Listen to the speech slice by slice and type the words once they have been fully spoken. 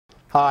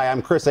Hi,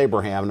 I'm Chris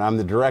Abraham, and I'm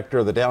the director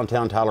of the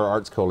Downtown Tyler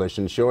Arts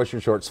Coalition Show Us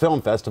Your Shorts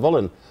Film Festival,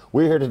 and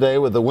we're here today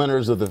with the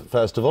winners of the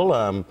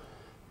festival.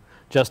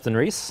 Justin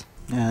Reese.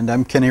 And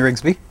I'm Kenny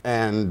Rigsby.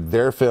 And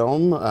their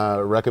film,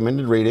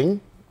 Recommended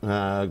Reading,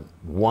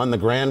 won the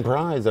grand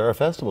prize at our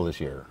festival this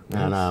year.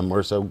 Nice. And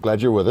we're so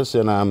glad you're with us.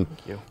 And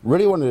Thank you.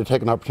 Really wanted to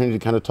take an opportunity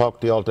to kind of talk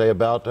to you all today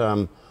about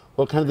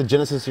well, kind of the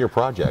genesis of your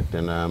project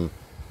and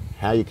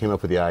how you came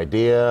up with the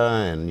idea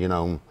and, you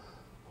know,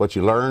 what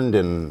you learned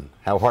and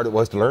how hard it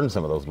was to learn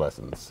some of those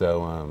lessons.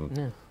 So,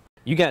 yeah.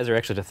 You guys are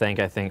actually to thank,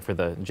 I think, for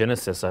the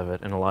genesis of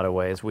it in a lot of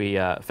ways. We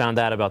found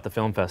out about the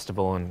film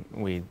festival and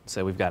we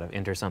said we've got to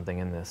enter something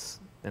in this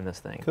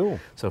thing. Cool.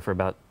 So for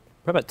about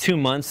 2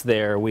 months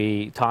there,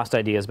 we tossed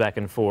ideas back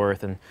and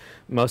forth, and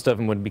most of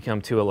them would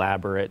become too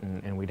elaborate,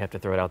 and we'd have to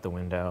throw it out the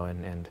window,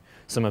 and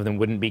some of them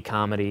wouldn't be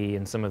comedy,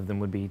 and some of them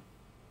would be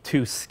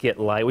too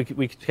skit-like.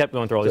 We kept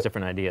going through all these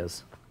different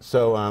ideas.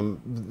 So,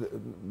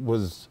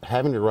 was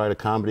having to write a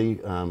comedy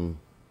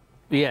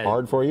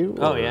hard for you?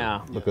 Oh,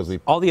 yeah. Because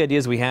all the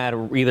ideas we had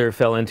either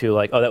fell into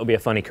like, oh, that would be a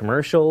funny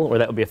commercial, or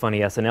that would be a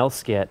funny SNL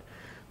skit,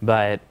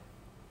 but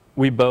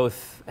we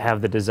both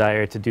have the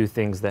desire to do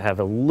things that have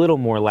a little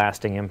more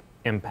lasting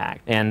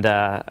impact. And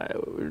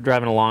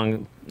driving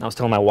along, I was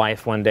telling my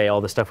wife one day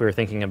all the stuff we were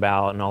thinking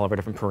about and all of our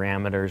different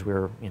parameters we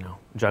were,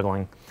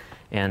 juggling,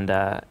 and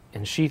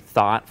she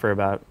thought for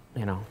about,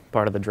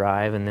 part of the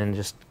drive, and then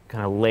just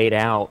kind of laid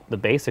out the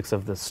basics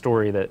of the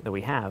story that we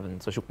have,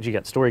 and so she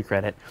got story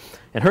credit,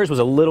 and hers was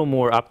a little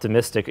more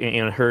optimistic.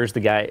 Hers,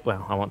 the guy,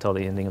 well, I won't tell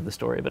the ending of the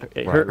story, but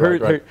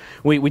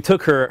we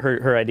took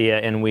her idea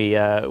and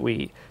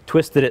we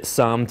twisted it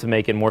some to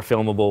make it more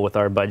filmable with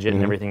our budget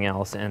and everything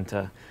else, and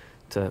to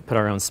put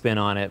our own spin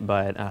on it,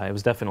 but it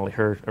was definitely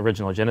her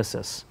original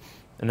genesis.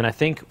 And then I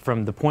think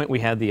from the point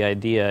we had the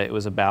idea, it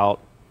was about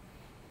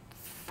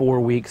 4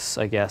 weeks,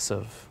 I guess,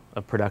 of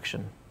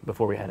production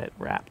before we had it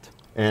wrapped.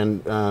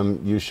 And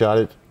you shot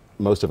it,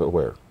 most of it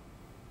where?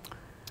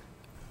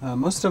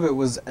 Most of it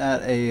was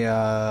at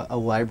a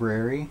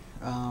library.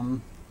 I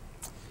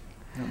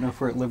don't know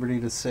if we're at liberty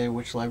to say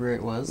which library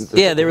it was.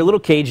 Yeah, they were a little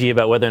cagey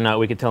about whether or not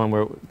we could tell them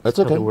where. That's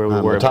okay. Where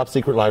we were. A top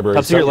secret library.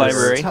 Top secret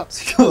library. Top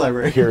secret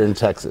library here in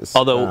Texas.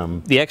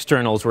 Although the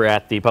externals were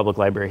at the public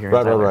library here.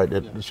 Right, in Tyler. right.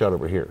 It shot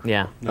over here.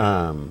 Yeah.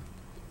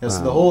 Yes,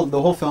 the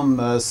whole film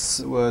was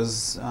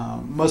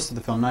most of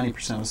the film,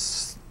 90%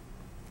 was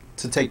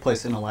to take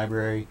place in a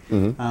library.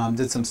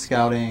 Did some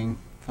scouting,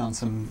 found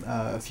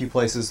a few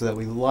places that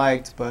we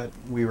liked, but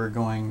we were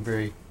going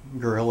very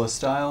guerrilla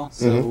style,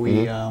 so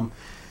we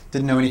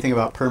didn't know anything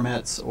about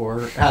permits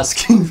or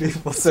asking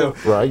people. So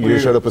right, you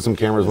showed up with some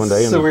cameras one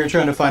day. So we were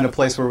trying to find a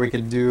place where we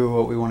could do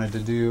what we wanted to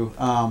do.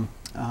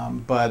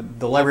 But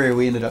the library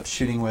we ended up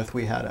shooting with,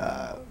 we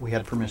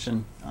had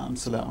permission,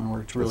 so that one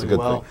worked really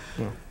well.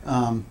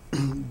 Yeah.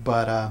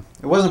 But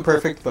it wasn't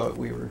perfect, but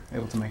we were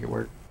able to make it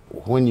work.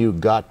 When you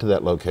got to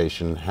that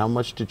location, how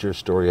much did your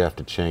story have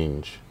to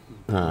change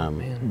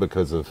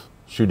because of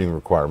shooting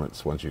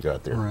requirements once you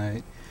got there?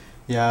 Right.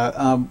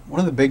 Yeah.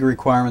 One of the big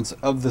requirements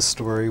of the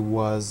story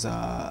was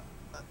a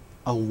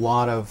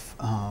lot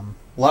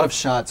of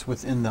shots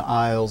within the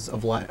aisles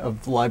of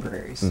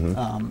libraries,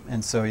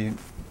 and so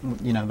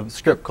the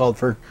script called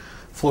for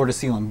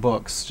floor-to-ceiling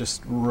books,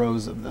 just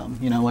rows of them,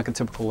 like a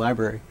typical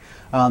library.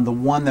 The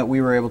one that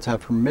we were able to have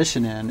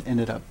permission in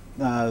ended up,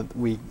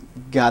 we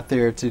got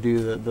there to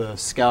do the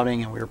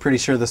scouting, and we were pretty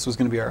sure this was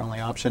going to be our only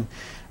option,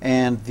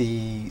 and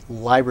the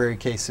library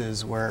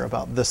cases were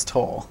about this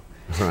tall.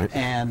 Right.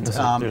 And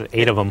there's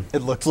 8 of them.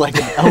 It looked like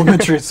an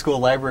elementary school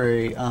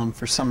library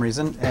for some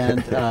reason,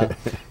 and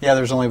yeah,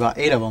 there's only about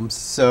 8 of them,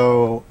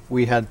 so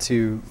we had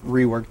to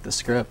rework the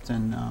script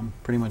and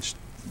pretty much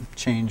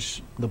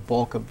change the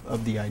bulk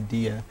of the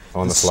idea.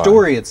 On the fly.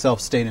 Story itself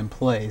stayed in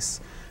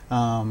place.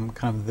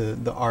 Kind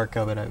of the arc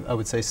of it, I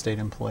would say, stayed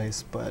in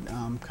place, but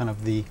kind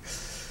of the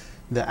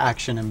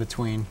action in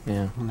between,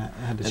 and that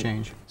had to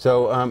change.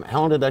 So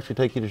how long did it actually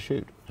take you to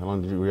shoot? How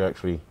long were you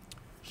actually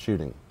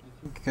shooting?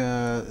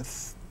 I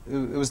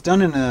think it was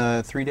done in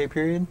a 3-day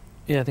period.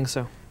 Yeah, I think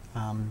so.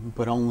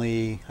 But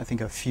only, I think,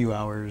 a few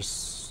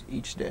hours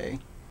each day.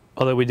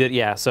 Although we did,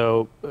 yeah,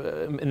 so,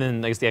 and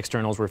then I guess the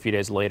externals were a few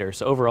days later.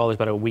 So overall, there's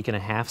about a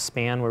 1.5-week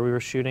span where we were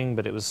shooting,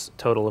 but it was a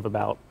total of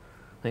about,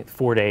 I think,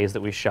 4 days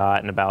that we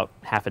shot and about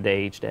half a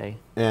day each day.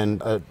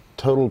 And a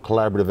total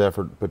collaborative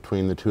effort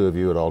between the two of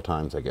you at all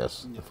times, I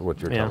guess, for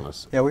what you're telling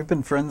us. Yeah, we've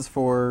been friends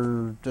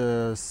for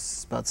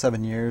about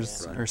 7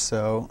 years or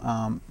so.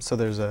 So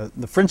there's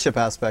the friendship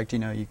aspect,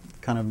 you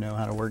kind of know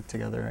how to work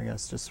together, I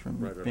guess, just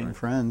from being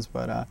friends.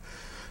 But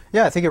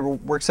yeah, I think it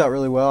works out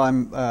really well.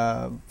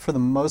 For the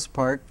most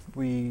part,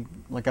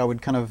 I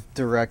would kind of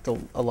direct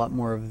a lot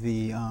more of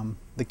the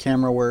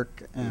camera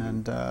work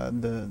and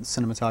the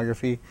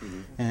cinematography,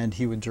 and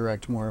he would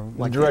direct more of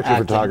like director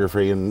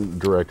photography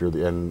and director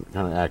and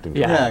kind of acting.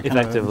 Yeah,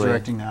 effectively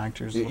directing the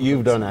actors.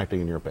 You've done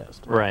acting in your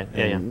past, right?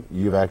 Yeah.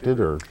 You've acted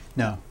or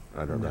no?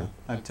 I don't know.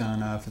 I've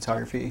done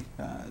photography.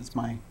 It's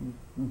my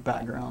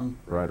background.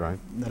 Right.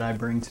 That I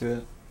bring to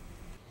it.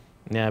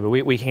 Yeah, but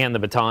we hand the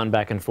baton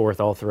back and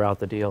forth all throughout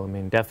the deal. I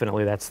mean,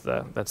 definitely that's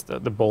the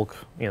bulk.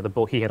 You know, the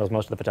bulk. He handles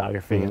most of the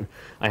photography, and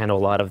I handle a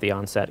lot of the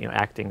on-set, you know,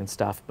 acting and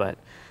stuff. But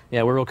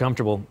yeah, we're real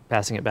comfortable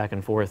passing it back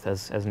and forth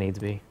as needs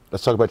be.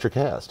 Let's talk about your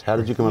cast. How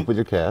did you come up with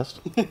your cast?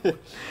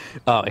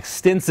 Oh,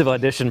 extensive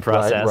audition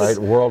process. Right,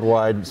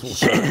 worldwide.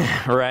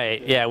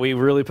 Right. Yeah, we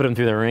really put him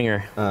through the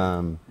ringer.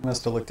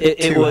 Must have looked at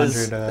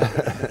 200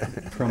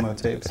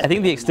 promo tapes. I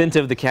think the extent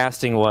of the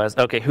casting was,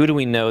 okay, who do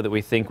we know that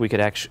we think we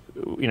could actually,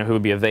 you know, who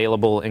would be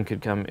available and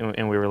could come?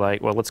 And we were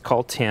like, well, let's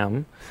call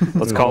Tim,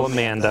 let's call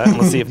Amanda, and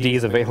let's see if Dee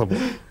is available.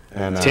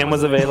 And, Tim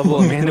was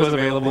available, Amanda was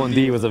available, and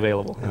Dee was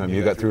available. And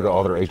you got through to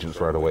all their agents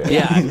right away.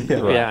 Yeah,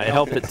 yeah. It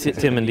helped that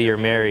Tim and Dee are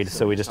married,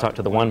 so we just talked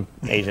to the one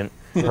agent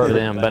for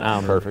them. But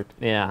perfect.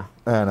 Yeah.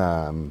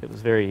 And it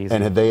was very easy.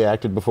 And had they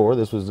acted before?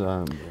 This was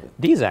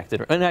Dee's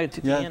acted. No, yeah,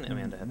 Dee and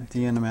Amanda.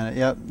 Dee and Amanda.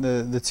 Yeah,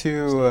 the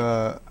two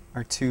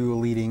our two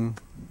leading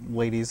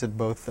ladies had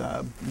both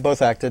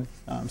acted,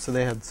 so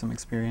they had some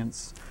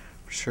experience.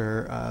 For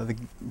sure.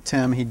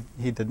 Tim,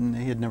 he didn't.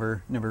 He had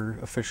never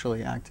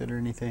officially acted or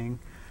anything.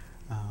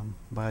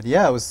 But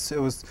yeah, it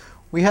was.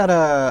 We had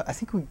I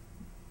think we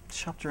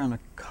shopped around a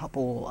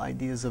couple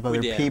ideas of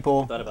other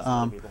people. Thought about some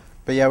other people.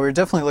 But yeah, we were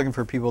definitely looking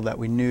for people that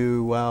we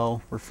knew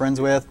well, were friends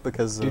with,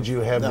 because. Did you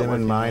have them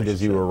in mind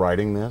as you were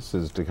writing this,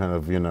 as to kind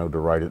of, you know, to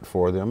write it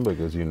for them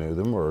because you knew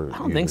them, or I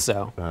don't think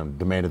so.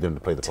 Demanded them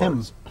to play the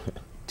parts?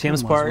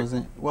 Tim's part?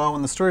 Well,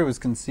 when the story was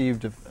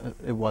conceived,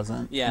 it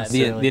wasn't. Yeah,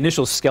 the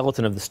initial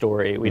skeleton of the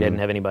story, we didn't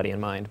have anybody in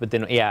mind. But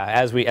then, yeah,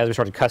 as we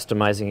started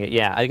customizing it,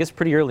 yeah, I guess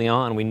pretty early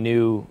on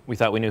we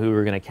thought we knew who we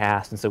were going to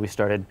cast, and so we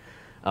started,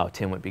 oh,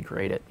 Tim would be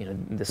great at, you know,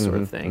 this sort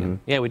of thing. And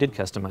yeah, we did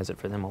customize it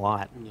for them a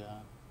lot. Yeah.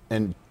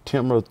 And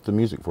Tim wrote the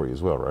music for you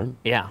as well, right?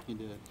 Yeah. He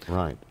did.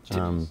 Right.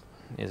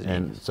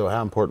 And so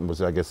how important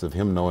was it, I guess, of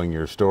him knowing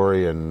your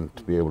story and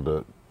to be able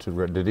to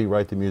did he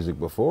write the music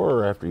before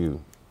or after you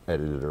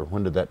edited, or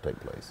when did that take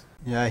place?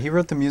 Yeah, he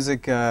wrote the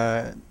music.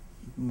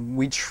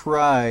 We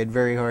tried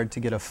very hard to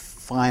get a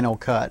final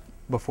cut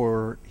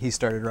before he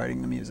started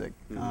writing the music.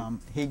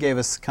 He gave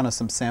us kind of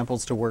some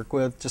samples to work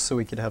with, just so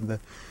we could have the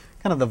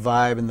kind of the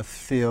vibe and the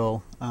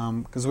feel,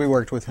 because we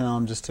worked with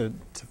him just to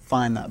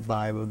find that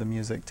vibe of the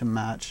music to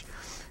match.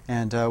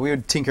 And we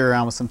would tinker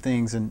around with some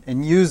things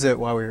and use it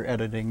while we were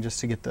editing, just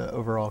to get the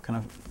overall kind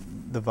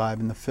of the vibe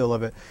and the feel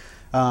of it.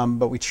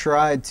 But we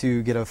tried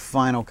to get a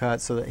final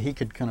cut so that he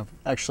could kind of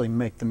actually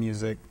make the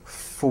music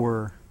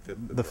for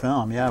the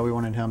film. Yeah, we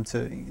wanted him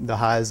to, the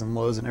highs and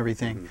lows and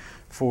everything,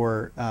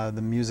 for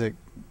the music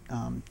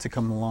to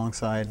come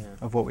alongside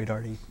of what we'd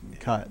already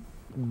cut.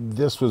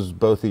 This was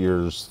both of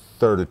yours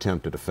third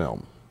attempt at a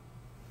film.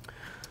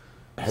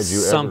 Had you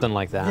something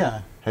like that.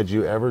 Yeah. Had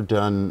you ever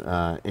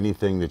done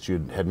anything that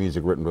you'd had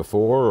music written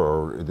before,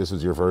 or this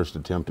was your first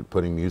attempt at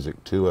putting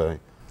music to a...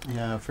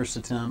 Yeah, first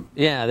attempt.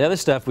 Yeah, the other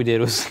stuff we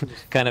did was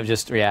kind of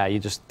just, you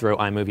just throw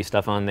iMovie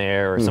stuff on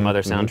there, or some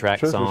other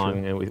soundtrack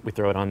song, and we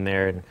throw it on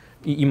there. And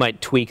you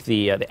might tweak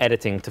the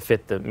editing to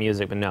fit the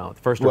music, but no,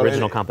 the first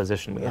original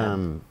composition we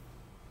had.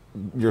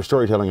 Your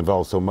storytelling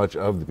involves so much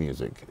of the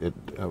music, it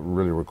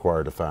really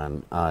required a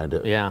fine eye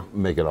to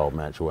make it all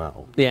match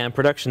well. Yeah, and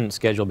production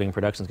schedule being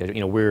production schedule, you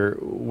know,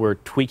 we're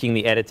tweaking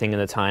the editing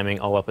and the timing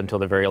all up until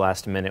the very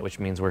last minute, which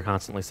means we're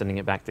constantly sending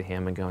it back to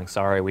him and going,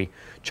 sorry, we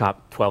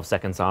chopped 12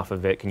 seconds off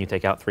of it, can you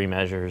take out 3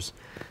 measures?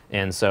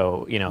 And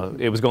so, you know,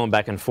 it was going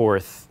back and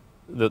forth.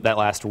 That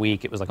last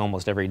week, it was like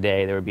almost every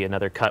day there would be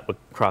another cut would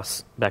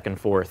cross back and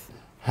forth.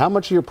 How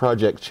much of your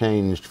project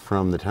changed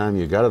from the time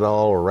you got it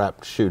all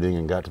wrapped shooting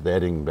and got to the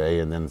editing bay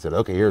and then said,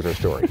 okay, here's our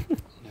story?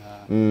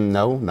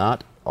 No,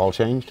 not all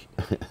changed?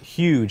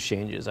 Huge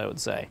changes, I would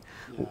say.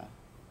 Yeah.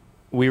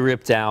 We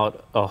ripped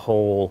out a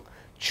whole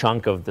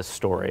chunk of the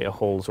story, a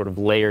whole sort of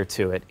layer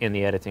to it in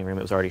the editing room.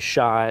 It was already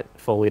shot,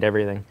 Foleyed,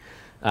 everything,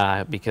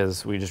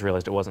 because we just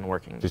realized it wasn't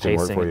working. Just didn't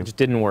work for you? It just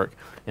didn't work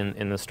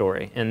in the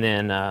story. And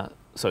then,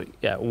 so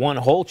yeah, one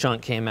whole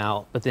chunk came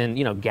out, but then,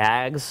 you know,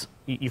 gags,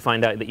 you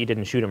find out that you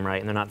didn't shoot them right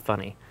and they're not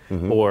funny.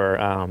 Or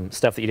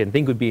stuff that you didn't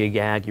think would be a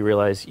gag, you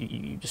realize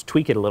you just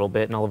tweak it a little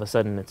bit and all of a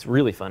sudden it's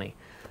really funny.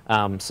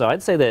 So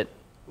I'd say that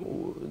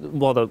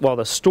while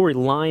the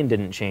storyline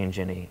didn't change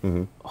any,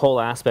 whole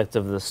aspects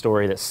of the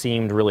story that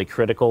seemed really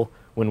critical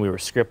when we were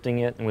scripting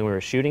it and when we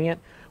were shooting it,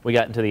 we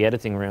got into the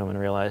editing room and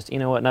realized, you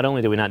know what, not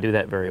only did we not do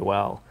that very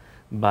well,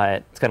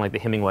 but it's kind of like the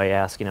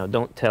Hemingway-esque, you know,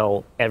 don't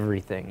tell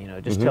everything, you know,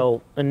 just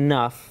tell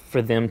enough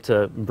for them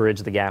to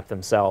bridge the gap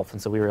themselves.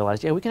 And so we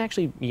realized, yeah, we can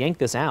actually yank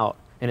this out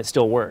and it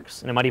still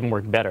works, and it might even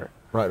work better.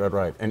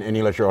 Right. And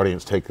you let your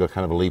audience take a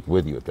kind of a leap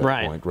with you at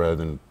that point, rather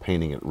than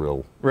painting it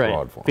real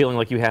broad form. Feeling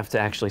like you have to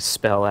actually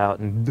spell out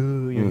and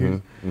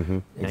you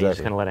just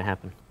kind of let it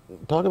happen.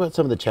 Talk about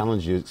some of the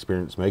challenges you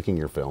experienced making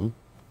your film.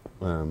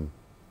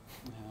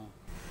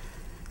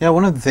 Yeah,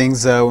 one of the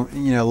things, you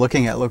know,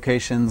 looking at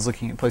locations,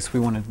 looking at places we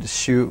wanted to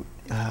shoot,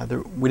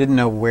 we didn't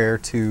know where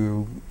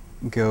to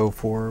go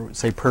for,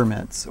 say,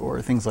 permits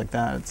or things like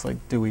that. It's like,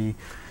 do we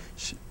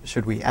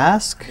should we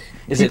ask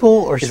Is people,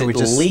 or is should it we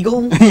just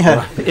legal?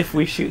 Yeah. If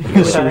we shoot here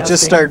Should without we just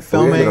asking? start Are we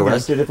filming? gonna get or-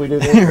 arrested if we do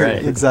that?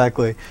 Right.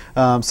 Exactly.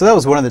 So that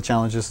was one of the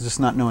challenges, just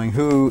not knowing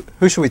who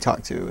should we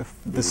talk to if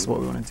this is what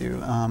we want to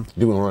do.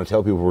 Do we want to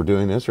tell people we're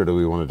doing this, or do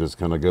we want to just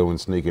kind of go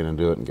and sneak in and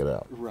do it and get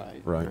out?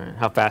 Right. Right. Right.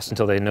 How fast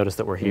until they notice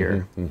that we're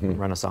here and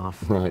run us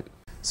off? Right.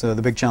 So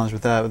the big challenge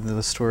with that, with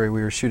the story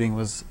we were shooting,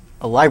 was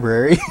a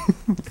library,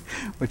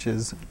 which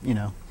is,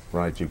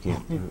 Right. You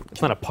can't.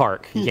 It's not a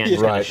park. You can't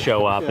just kind Right. of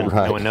show up and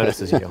Right. no one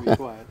notices you.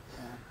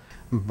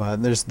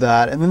 But there's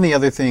that, and then the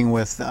other thing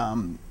with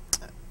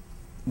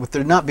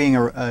there not being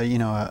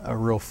a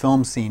real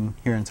film scene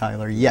here in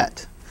Tyler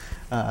yet.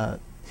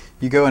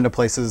 You go into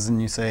places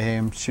and you say, "Hey,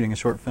 I'm shooting a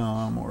short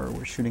film," or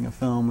 "We're shooting a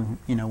film.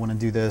 Want to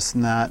do this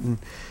and that," and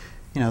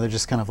they're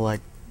just kind of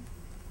like,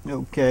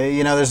 "Okay,"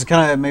 there's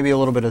kind of maybe a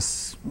little bit of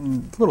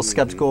little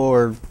skeptical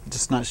or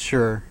just not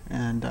sure,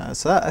 and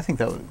so I think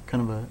that was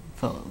kind of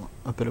felt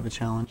a bit of a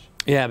challenge.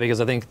 Yeah,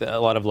 because I think that a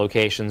lot of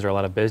locations or a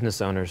lot of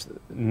business owners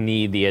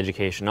need the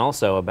education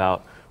also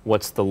about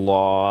what's the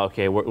law.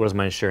 Okay, what does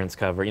my insurance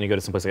cover? Go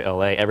to someplace like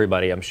LA.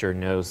 Everybody, I'm sure,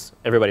 knows.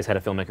 Everybody's had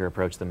a filmmaker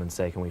approach them and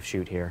say, "Can we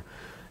shoot here?"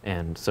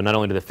 And so not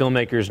only do the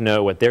filmmakers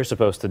know what they're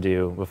supposed to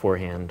do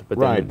beforehand, but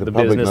Right, then the the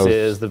public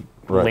businesses, knows. the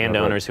Right,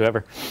 landowners,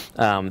 whoever,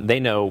 they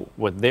know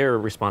what their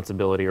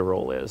responsibility or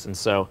role is. And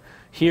so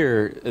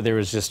here, there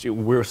was just,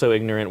 we're so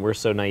ignorant, we're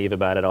so naive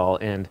about it all.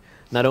 And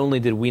not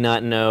only did we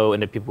not know,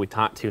 and the people we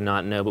talked to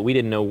not know, but we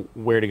didn't know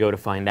where to go to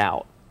find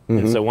out.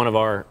 And so one of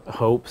our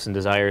hopes and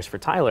desires for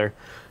Tyler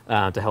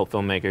to help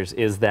filmmakers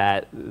is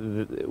that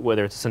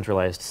whether it's a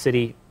centralized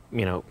city,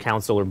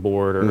 council or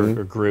board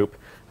or group,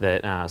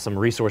 that some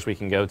resource we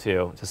can go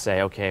to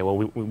say, okay, well,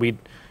 we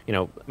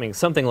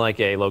something like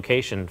a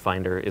location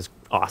finder is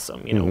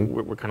awesome.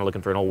 We're kind of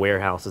looking for an old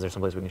warehouse. Is there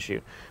someplace we can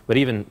shoot? But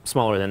even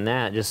smaller than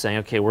that, just saying,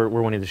 okay, we're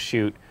wanting to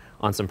shoot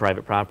on some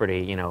private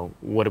property.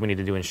 What do we need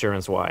to do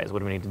insurance-wise? What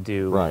do we need to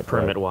do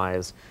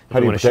permit-wise? How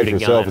do you protect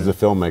yourself as a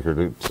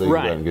filmmaker so you go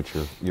out and get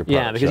your product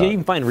Yeah, because shot? you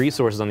can find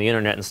resources on the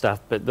internet and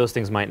stuff, but those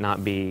things might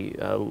not be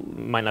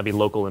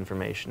local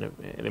information.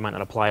 They might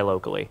not apply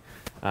locally.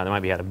 They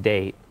might be out of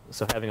date.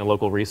 So having a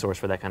local resource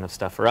for that kind of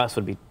stuff for us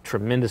would be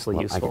tremendously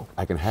useful.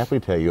 I can happily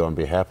tell you on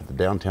behalf of the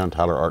Downtown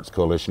Tyler Arts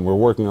Coalition, we're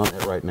working on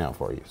it right now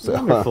for you. So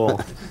Wonderful.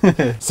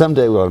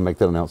 someday we'll make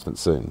that announcement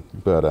soon.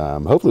 But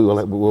hopefully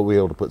we'll be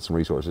able to put some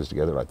resources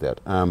together like that.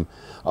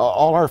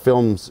 All our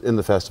films in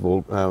the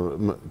festival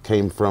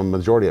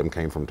majority of them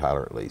came from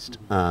Tyler at least.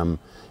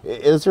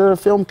 Is there a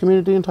film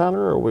community in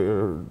Tyler? Are we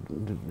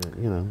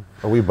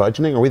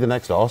budgeting? Are we the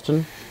next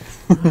Austin?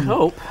 I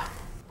hope.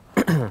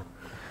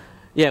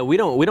 Yeah, we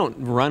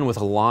don't run with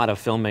a lot of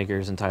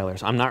filmmakers in Tyler,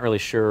 so I'm not really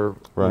sure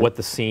what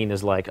the scene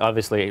is like.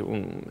 Obviously,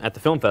 at the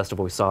film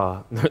festival, we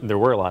saw there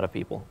were a lot of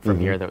people from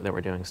here that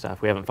were doing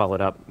stuff. We haven't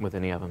followed up with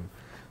any of them,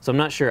 so I'm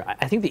not sure.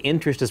 I think the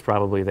interest is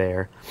probably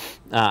there.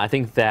 I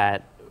think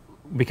that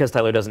because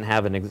Tyler doesn't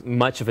have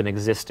much of an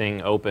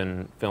existing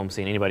open film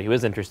scene, anybody who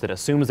is interested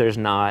assumes there's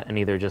not, and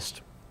either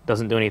just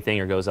doesn't do anything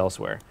or goes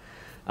elsewhere.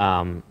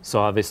 So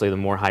obviously, the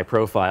more high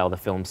profile the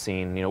film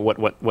scene,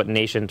 what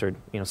nascent or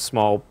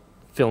small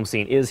film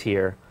scene is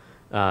here,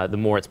 the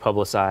more it's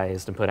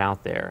publicized and put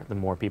out there, the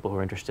more people who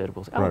are interested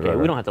will say, okay,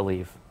 we don't have to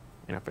leave,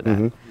 for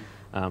that.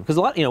 Because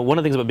a lot, one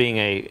of the things about being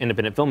a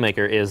independent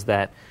filmmaker is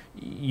that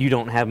you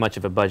don't have much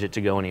of a budget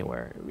to go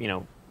anywhere.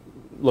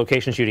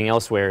 Location shooting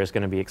elsewhere is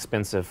going to be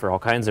expensive for all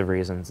kinds of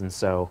reasons, and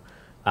so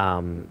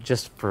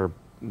just for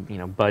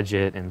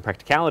budget and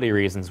practicality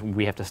reasons,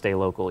 we have to stay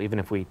local, even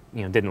if we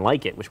didn't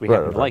like it, which we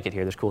happen to like it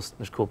here.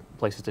 There's cool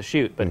places to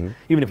shoot, but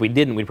even if we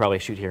didn't, we'd probably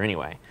shoot here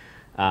anyway.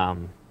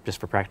 Just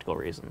for practical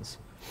reasons.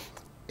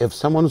 If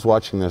someone's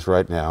watching this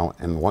right now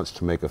and wants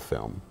to make a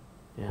film,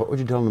 what would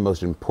you tell them the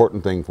most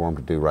important thing for them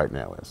to do right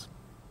now is?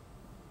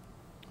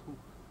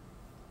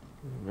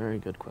 Very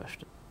good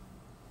question.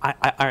 All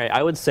right,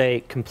 I would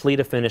say complete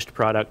a finished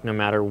product no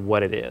matter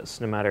what it is,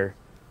 no matter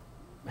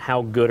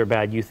how good or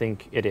bad you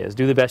think it is.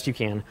 Do the best you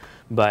can,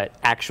 but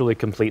actually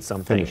complete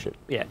something. Finish it.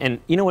 Yeah, and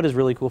what is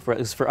really cool for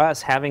us is for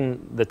us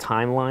having the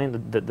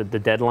timeline, the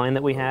deadline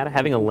that we had,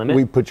 having a limit.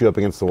 We put you up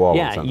against the wall.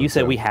 Yeah, you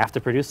said we have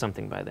to produce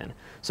something by then.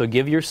 So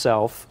give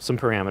yourself some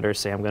parameters.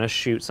 Say I'm going to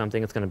shoot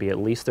something. It's going to be at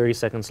least 30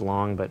 seconds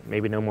long, but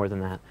maybe no more than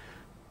that.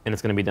 And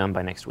it's going to be done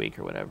by next week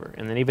or whatever.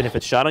 And then even if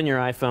it's shot on your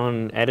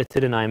iPhone,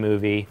 edited in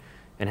iMovie,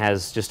 and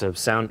has just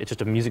it's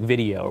just a music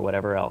video or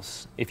whatever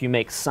else. If you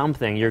make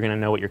something, you're going to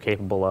know what you're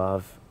capable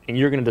of, and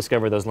you're going to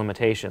discover those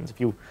limitations. If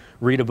you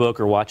read a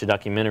book or watch a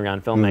documentary on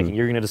filmmaking,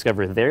 you're going to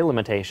discover their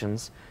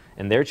limitations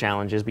and their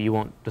challenges, but you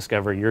won't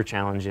discover your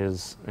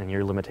challenges and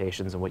your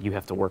limitations and what you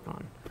have to work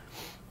on.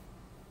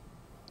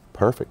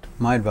 Perfect.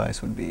 My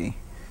advice would be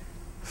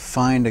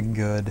find a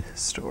good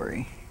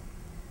story.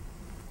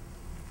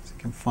 So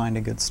you can find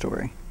a good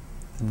story.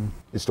 And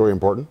is story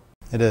important?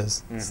 it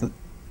is.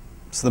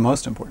 It's the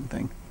most important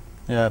thing.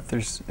 Yeah,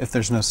 if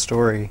there's no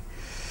story,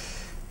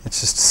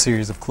 it's just a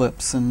series of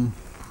clips and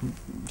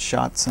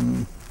shots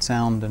and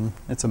sound, and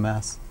it's a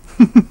mess.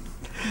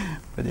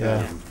 But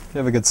yeah.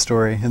 have a good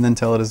story, and then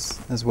tell it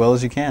as well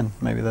as you can.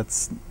 Maybe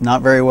that's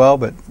not very well,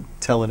 but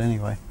tell it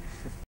anyway.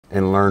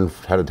 And learn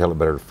how to tell it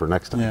better for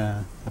next time.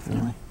 Yeah,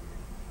 definitely.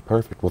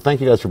 Perfect. Well, thank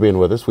you guys for being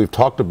with us. We've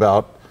talked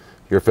about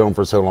your film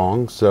for so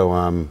long,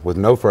 so with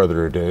no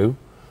further ado,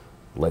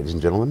 ladies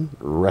and gentlemen,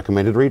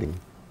 recommended reading.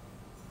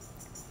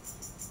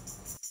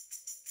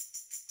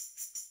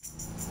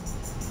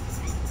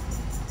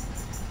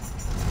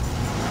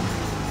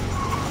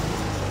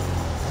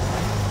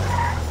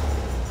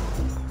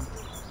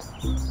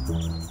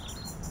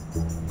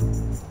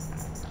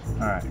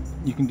 All right,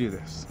 you can do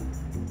this.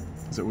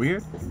 Is it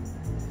weird?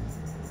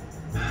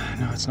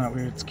 No, it's not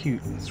weird. It's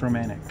cute. It's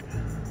romantic.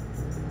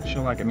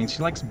 She'll like it. I mean, she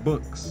likes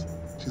books.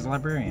 She's a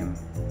librarian.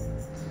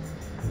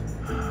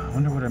 I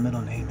wonder what her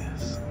middle name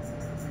is.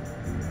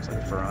 It's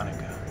like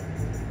Veronica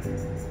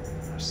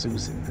or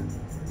Susan.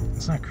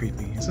 It's not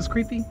creepy. Is this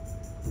creepy?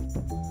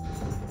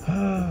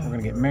 We're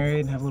gonna get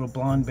married and have little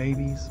blonde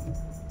babies.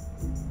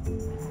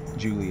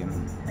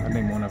 Julian. I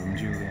named one of them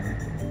Julian.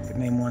 Could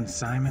name one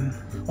Simon.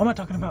 Why am I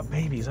talking about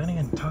babies? I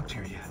didn't even talk to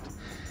her yet.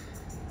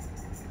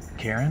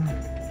 Karen.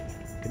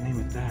 Could name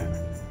it that.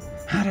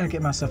 How did I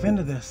get myself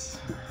into this?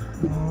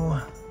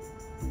 Oh.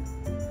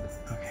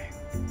 Okay.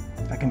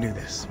 I can do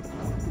this.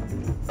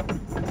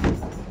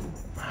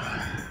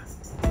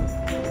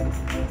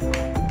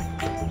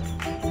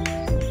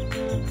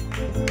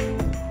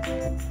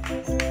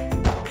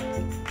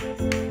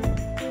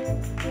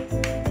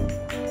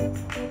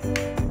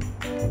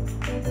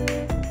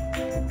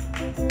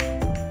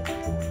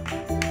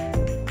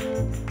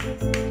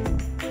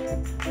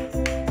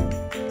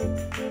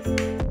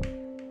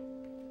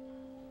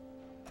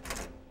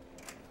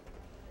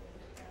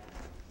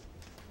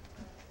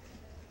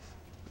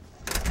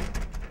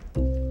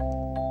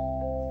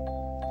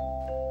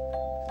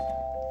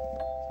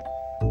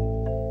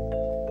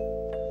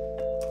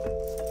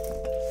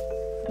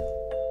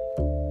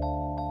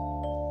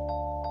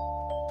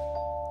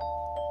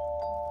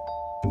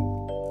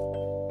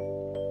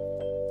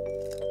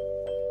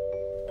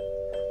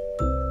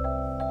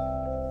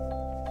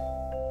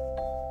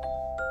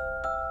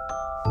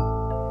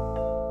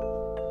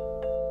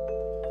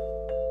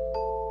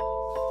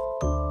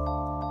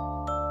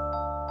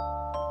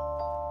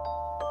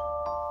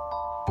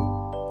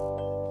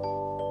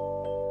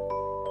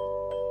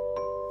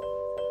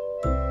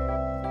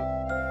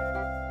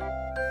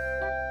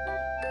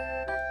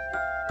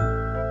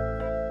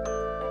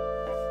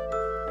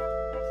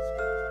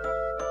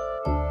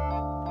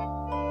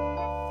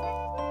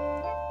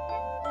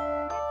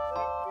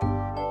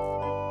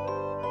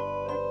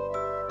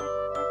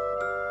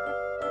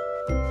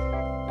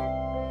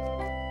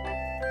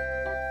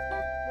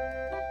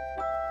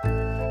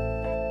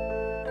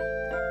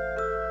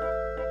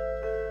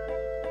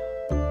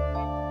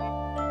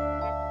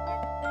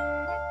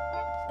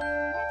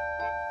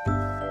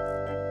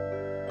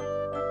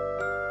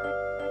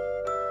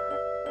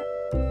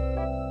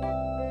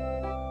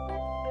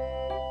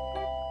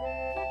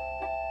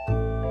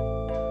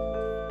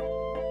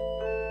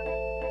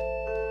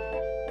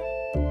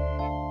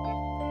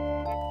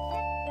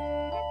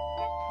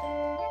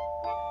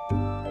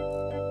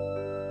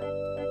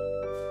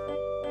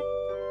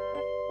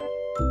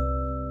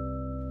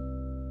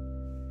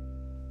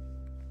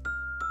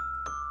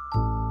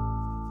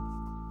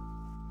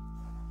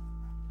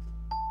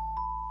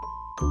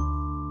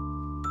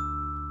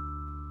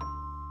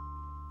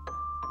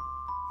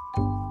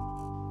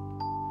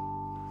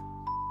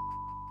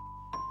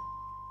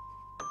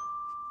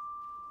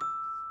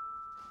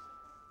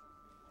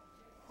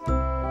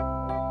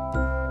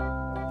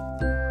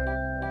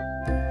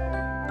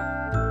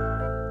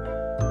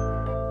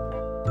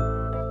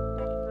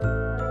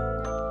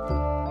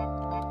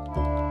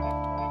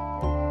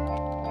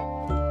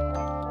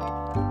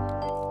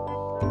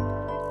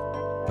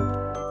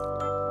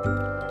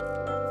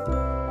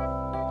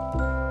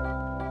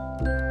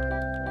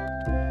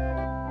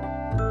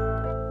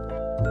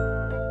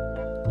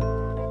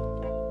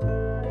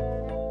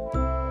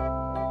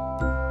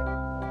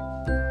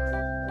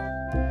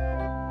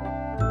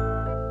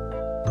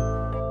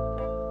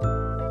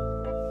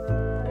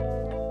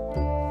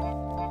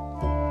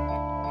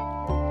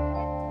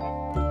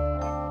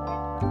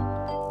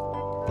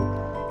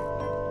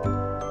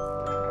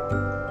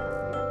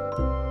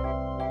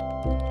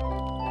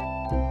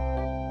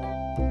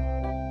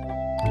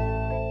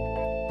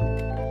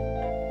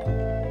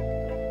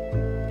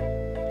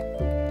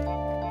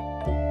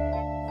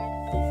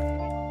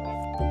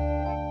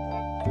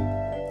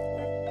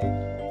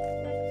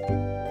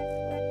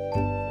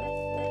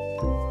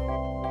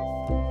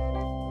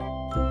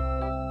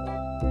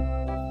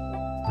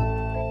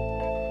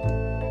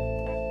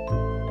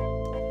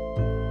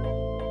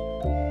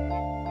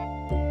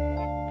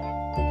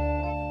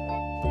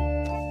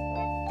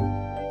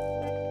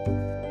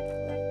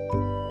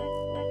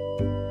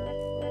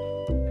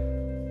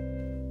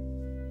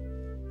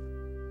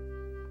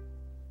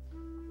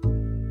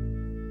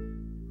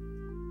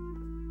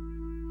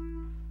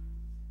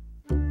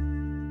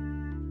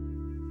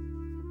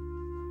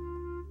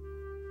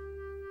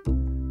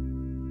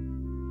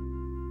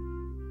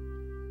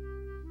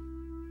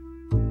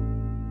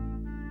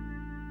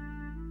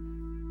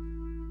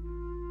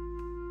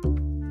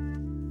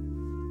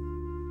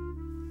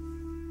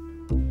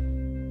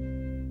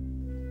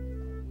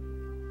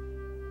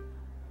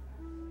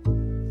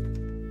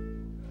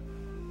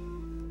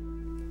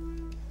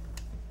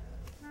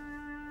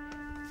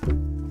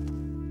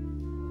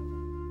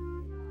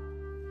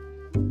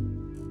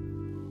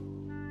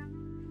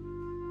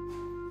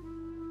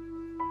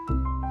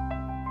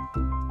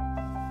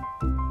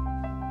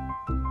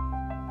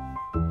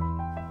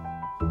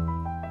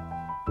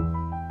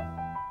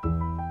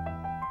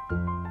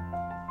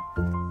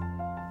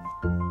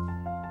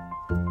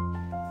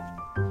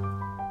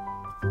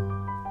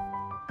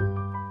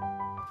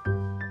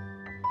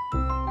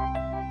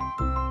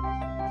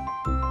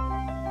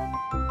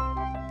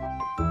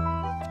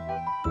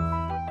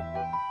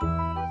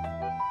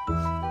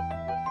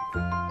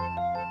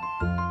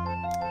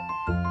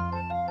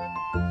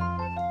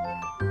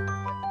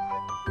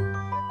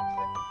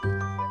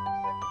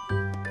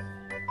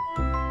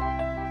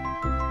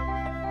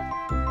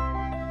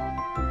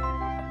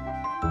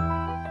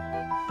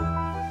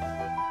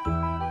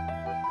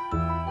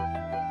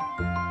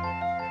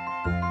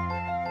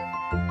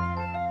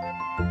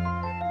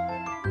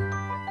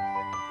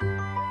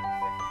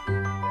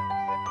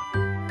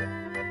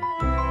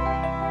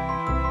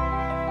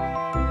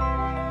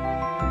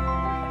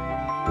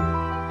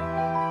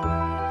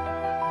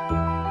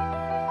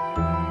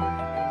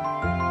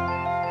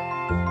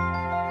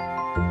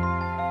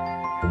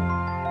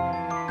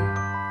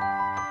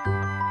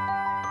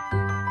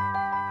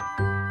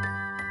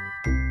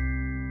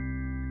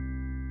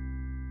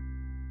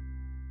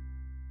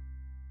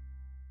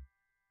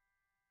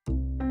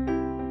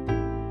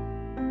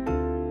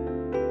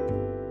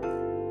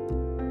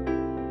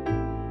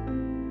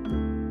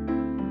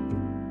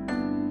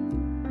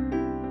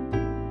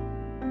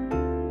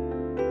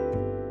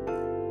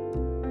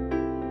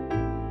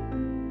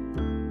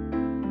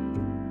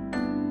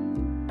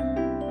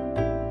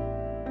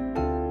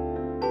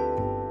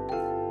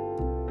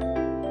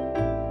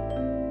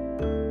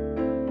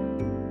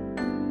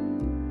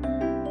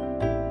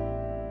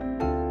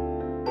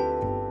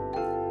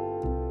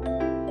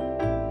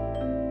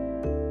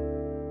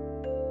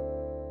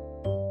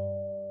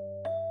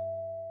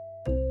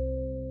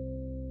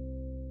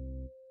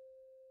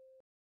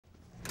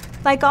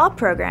 Like all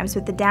programs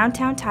with the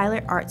Downtown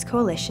Tyler Arts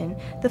Coalition,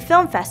 the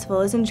Film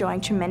Festival is enjoying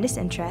tremendous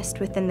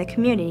interest within the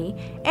community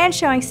and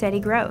showing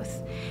steady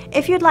growth.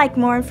 If you'd like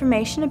more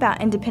information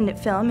about independent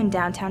film in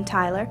downtown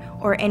Tyler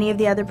or any of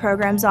the other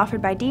programs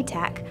offered by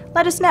DTAC,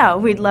 let us know.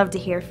 We'd love to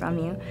hear from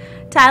you.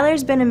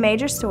 Tyler's been a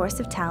major source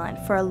of talent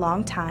for a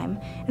long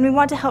time, and we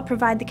want to help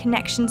provide the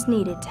connections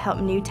needed to help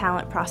new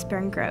talent prosper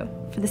and grow.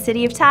 For the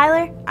City of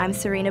Tyler, I'm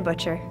Serena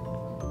Butcher.